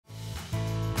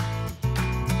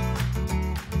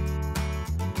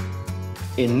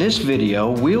In this video,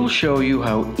 we'll show you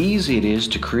how easy it is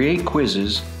to create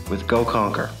quizzes with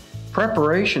GoConqr.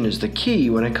 Preparation is the key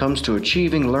when it comes to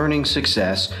achieving learning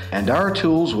success, and our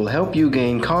tools will help you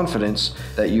gain confidence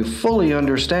that you fully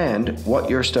understand what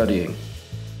you're studying.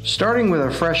 Starting with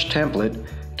a fresh template,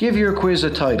 give your quiz a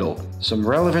title, some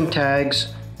relevant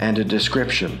tags, and a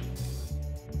description.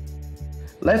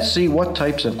 Let's see what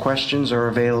types of questions are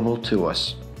available to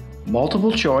us.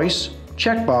 Multiple choice,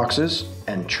 checkboxes,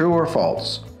 and true or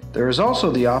false. There is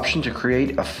also the option to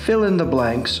create a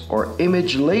fill-in-the-blanks or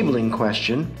image labeling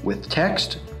question with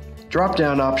text,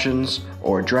 drop-down options,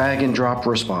 or drag-and-drop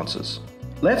responses.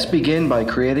 Let's begin by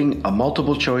creating a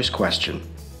multiple choice question.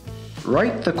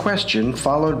 Write the question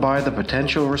followed by the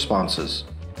potential responses.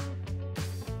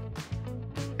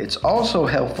 It's also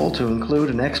helpful to include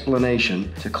an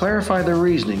explanation to clarify the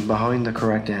reasoning behind the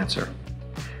correct answer.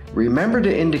 Remember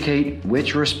to indicate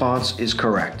which response is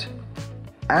correct.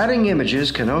 Adding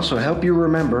images can also help you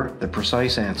remember the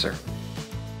precise answer.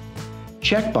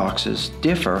 Checkboxes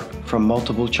differ from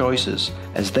multiple choices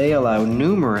as they allow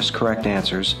numerous correct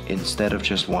answers instead of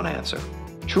just one answer.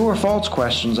 True or false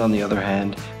questions, on the other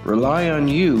hand, rely on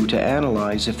you to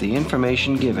analyze if the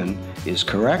information given is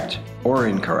correct or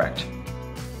incorrect.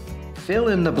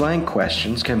 Fill-in-the-blank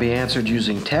questions can be answered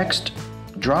using text,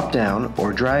 drop-down,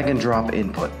 or drag-and-drop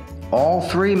input. All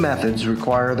three methods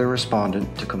require the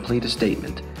respondent to complete a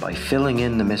statement by filling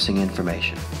in the missing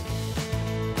information.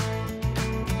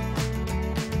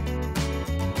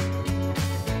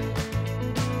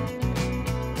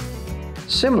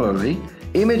 Similarly,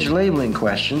 image labeling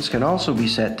questions can also be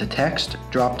set to text,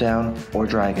 drop-down, or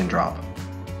drag-and-drop.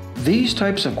 These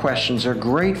types of questions are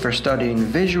great for studying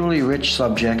visually rich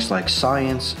subjects like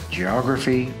science,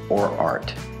 geography, or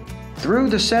art.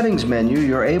 Through the settings menu,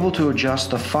 you're able to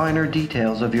adjust the finer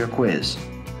details of your quiz.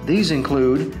 These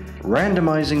include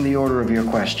randomizing the order of your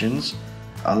questions,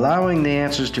 allowing the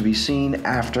answers to be seen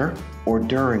after or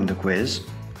during the quiz,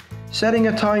 setting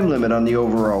a time limit on the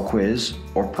overall quiz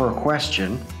or per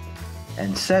question,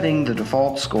 and setting the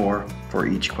default score for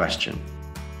each question.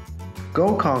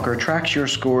 GoConqr tracks your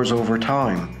scores over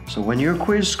time, so when your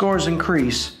quiz scores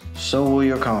increase, so will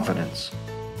your confidence.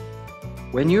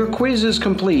 When your quiz is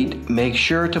complete, make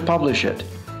sure to publish it.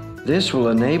 This will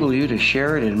enable you to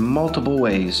share it in multiple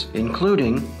ways,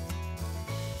 including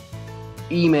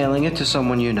emailing it to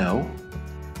someone you know,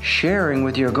 sharing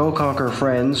with your GoConqr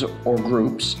friends or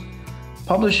groups,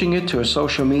 publishing it to a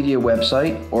social media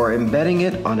website, or embedding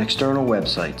it on external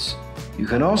websites. You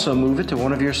can also move it to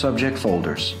one of your subject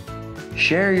folders.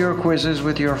 Share your quizzes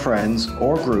with your friends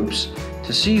or groups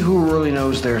to see who really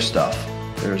knows their stuff.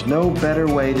 There's no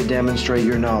better way to demonstrate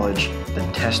your knowledge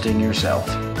than testing yourself.